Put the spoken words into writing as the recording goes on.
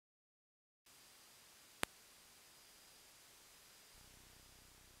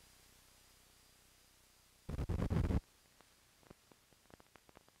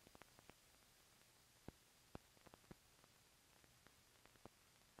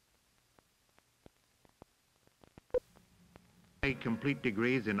only complete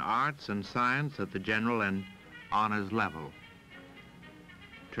degrees in arts and science at the general and honors level.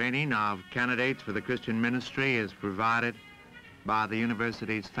 Training of candidates for the Christian ministry is provided by the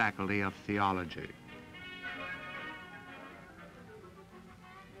university's Faculty of Theology.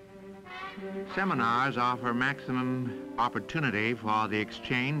 Seminars offer maximum opportunity for the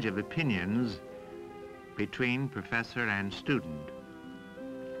exchange of opinions between professor and student.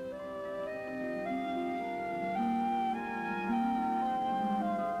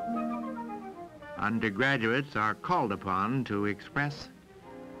 Undergraduates are called upon to express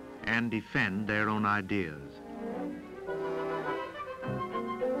and defend their own ideas.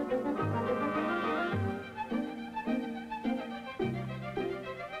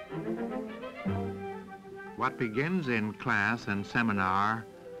 What begins in class and seminar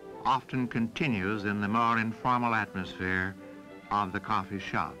often continues in the more informal atmosphere of the coffee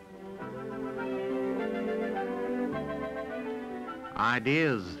shop.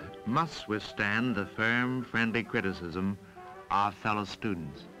 Ideas must withstand the firm, friendly criticism of fellow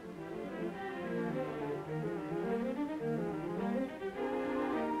students.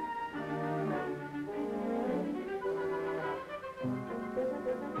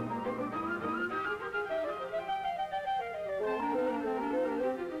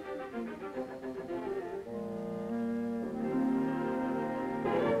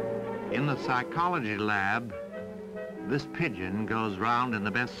 In the psychology lab, this pigeon goes round in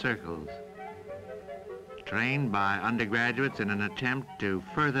the best circles, trained by undergraduates in an attempt to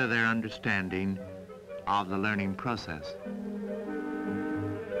further their understanding of the learning process.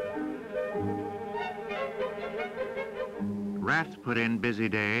 Rats put in busy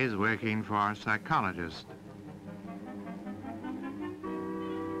days working for psychologists.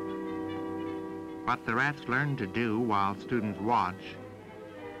 What the rats learn to do while students watch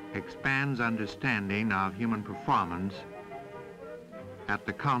expands understanding of human performance at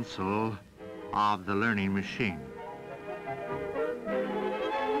the console of the learning machine.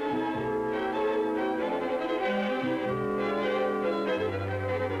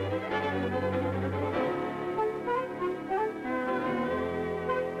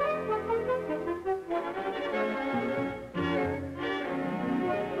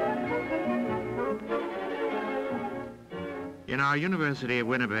 In our University of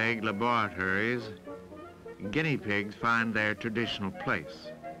Winnipeg laboratories, guinea pigs find their traditional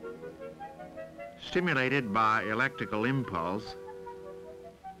place. Stimulated by electrical impulse,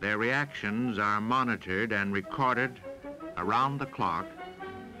 their reactions are monitored and recorded around the clock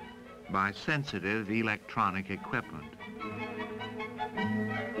by sensitive electronic equipment.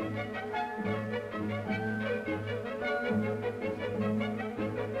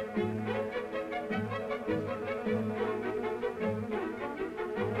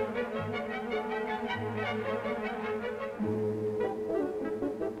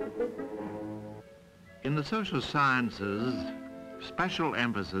 In the social sciences, special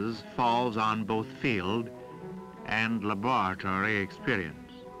emphasis falls on both field and laboratory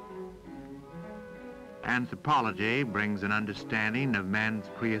experience. Anthropology brings an understanding of man's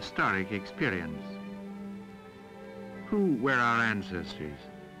prehistoric experience. Who were our ancestors?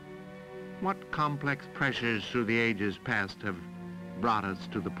 What complex pressures through the ages past have brought us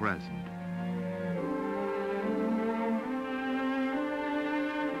to the present?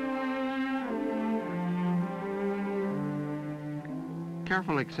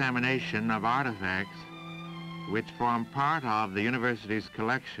 Careful examination of artifacts which form part of the university's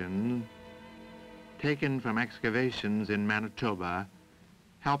collection, taken from excavations in Manitoba,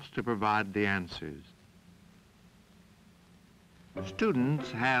 helps to provide the answers.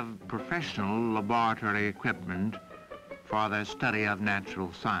 Students have professional laboratory equipment for their study of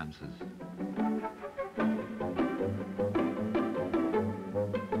natural sciences.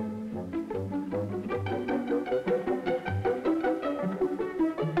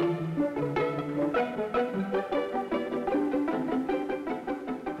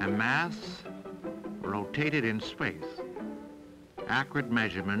 Rotated in space, accurate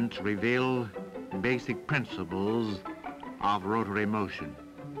measurements reveal basic principles of rotary motion.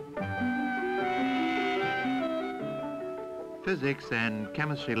 Physics and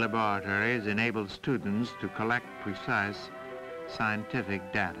chemistry laboratories enable students to collect precise scientific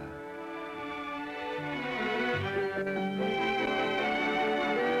data.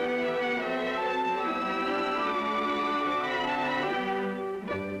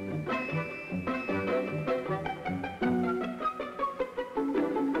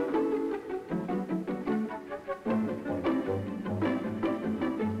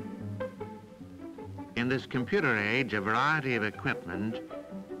 In this computer age, a variety of equipment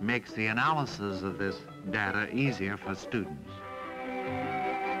makes the analysis of this data easier for students.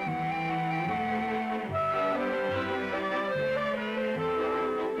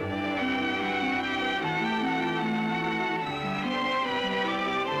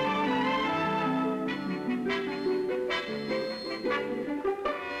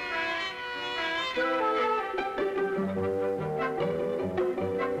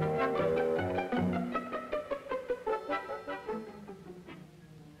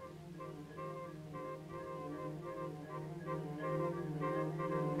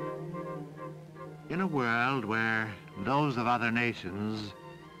 In a world where those of other nations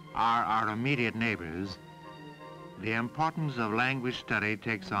are our immediate neighbors, the importance of language study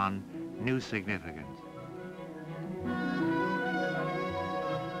takes on new significance.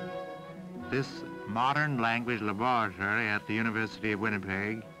 This modern language laboratory at the University of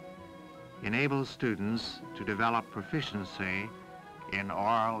Winnipeg enables students to develop proficiency in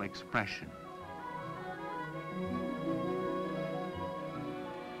oral expression.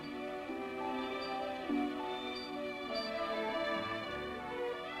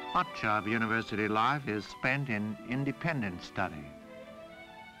 Much of university life is spent in independent study.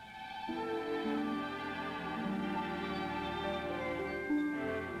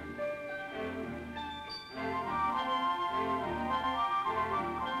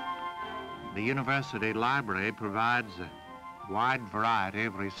 The university library provides a wide variety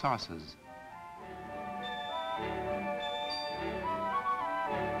of resources.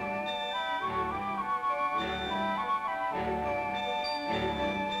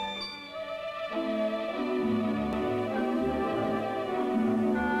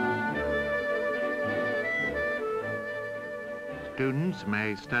 Students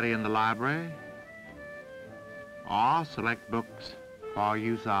may study in the library or select books for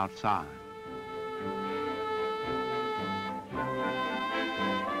use outside.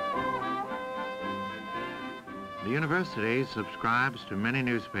 The university subscribes to many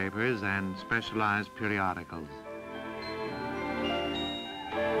newspapers and specialized periodicals.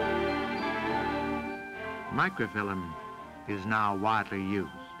 Microfilm is now widely used.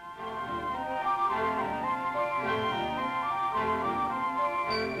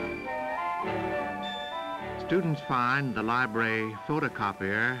 Students find the library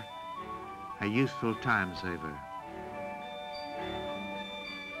photocopier a useful time saver.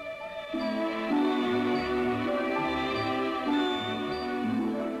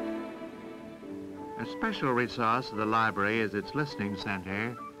 A special resource of the library is its listening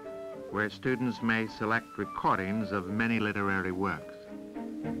center, where students may select recordings of many literary works.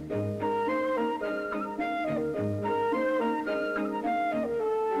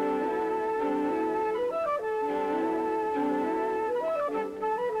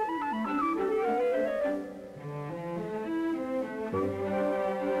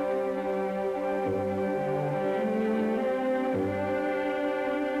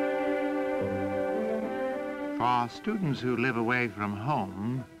 For students who live away from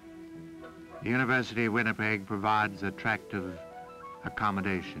home, the University of Winnipeg provides attractive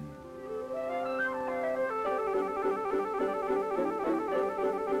accommodation.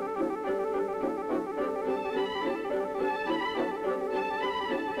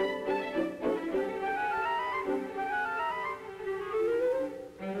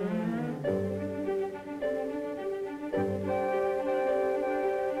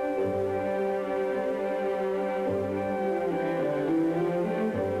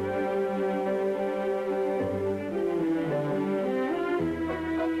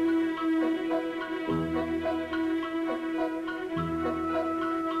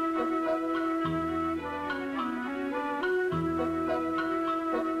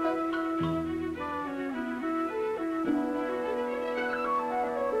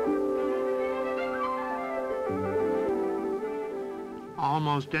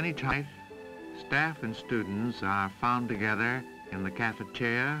 Almost any time, staff and students are found together in the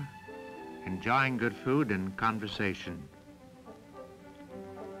cafeteria, enjoying good food and conversation.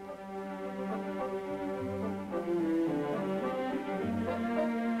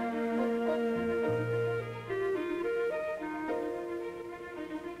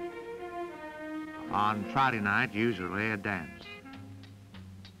 On Friday night, usually a dance.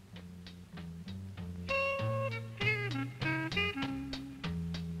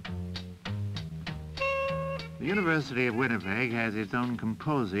 The University of Winnipeg has its own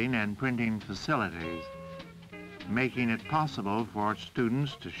composing and printing facilities, making it possible for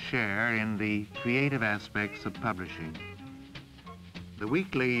students to share in the creative aspects of publishing. The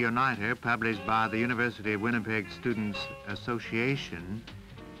weekly Uniter, published by the University of Winnipeg Students Association,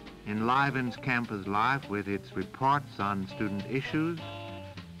 enlivens campus life with its reports on student issues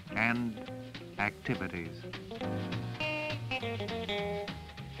and activities.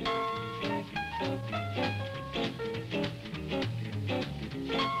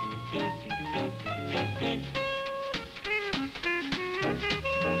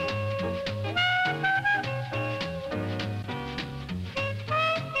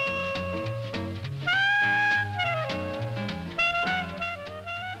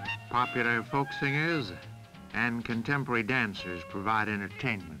 Popular folk singers and contemporary dancers provide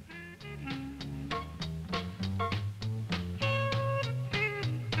entertainment.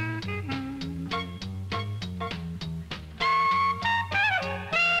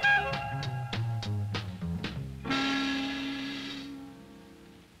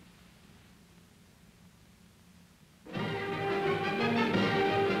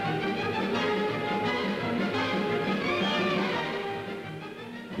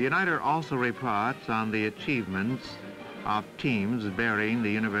 The Uniter also reports on the achievements of teams bearing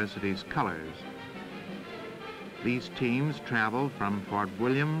the university's colors. These teams travel from Fort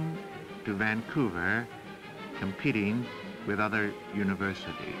William to Vancouver, competing with other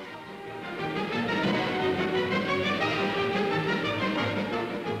universities.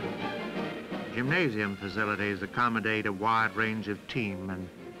 Gymnasium facilities accommodate a wide range of team and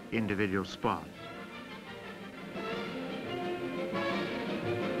individual sports.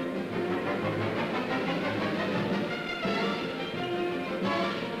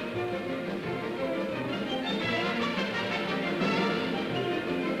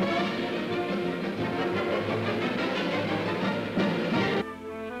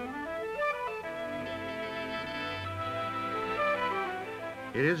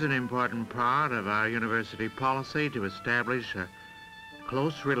 It is an important part of our university policy to establish a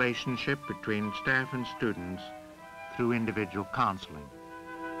close relationship between staff and students through individual counseling.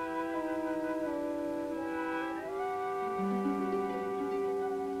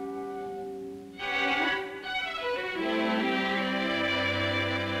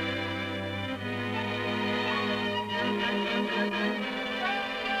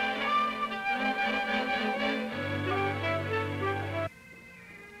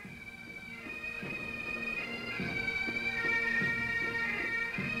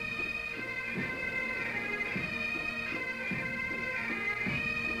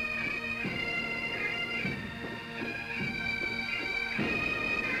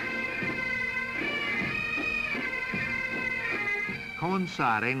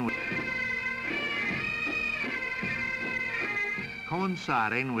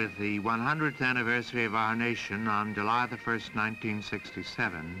 Coinciding with the 100th anniversary of our nation on July the 1st,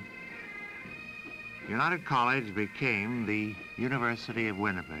 1967, United College became the University of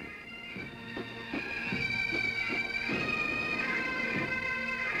Winnipeg.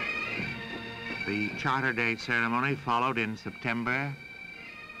 The Charter Day ceremony followed in September,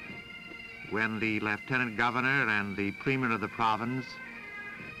 when the Lieutenant Governor and the Premier of the province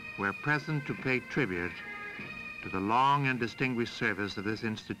were present to pay tribute to the long and distinguished service of this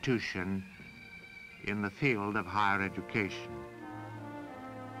institution in the field of higher education.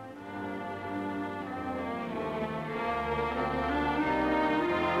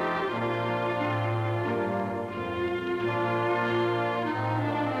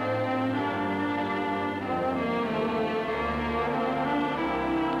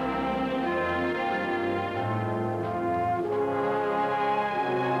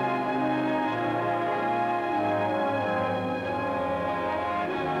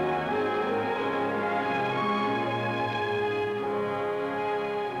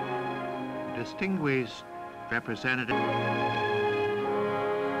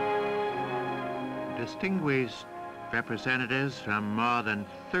 Distinguished representatives from more than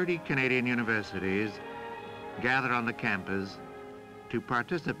 30 Canadian universities gather on the campus to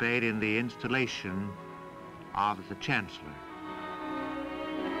participate in the installation of the Chancellor.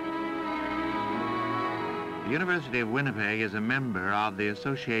 The University of Winnipeg is a member of the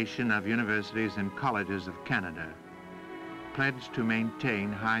Association of Universities and Colleges of Canada, pledged to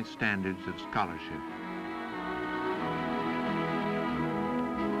maintain high standards of scholarship.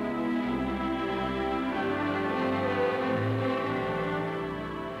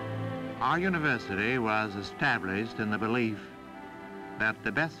 Our university was established in the belief that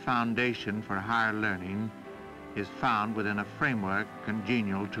the best foundation for higher learning is found within a framework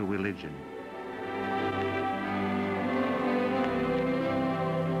congenial to religion.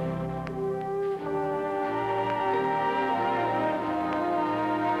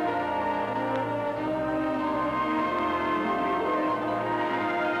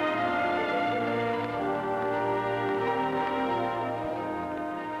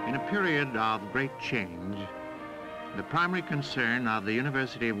 In a period of great change, the primary concern of the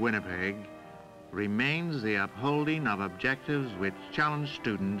University of Winnipeg remains the upholding of objectives which challenge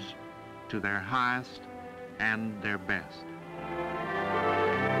students to their highest and their best.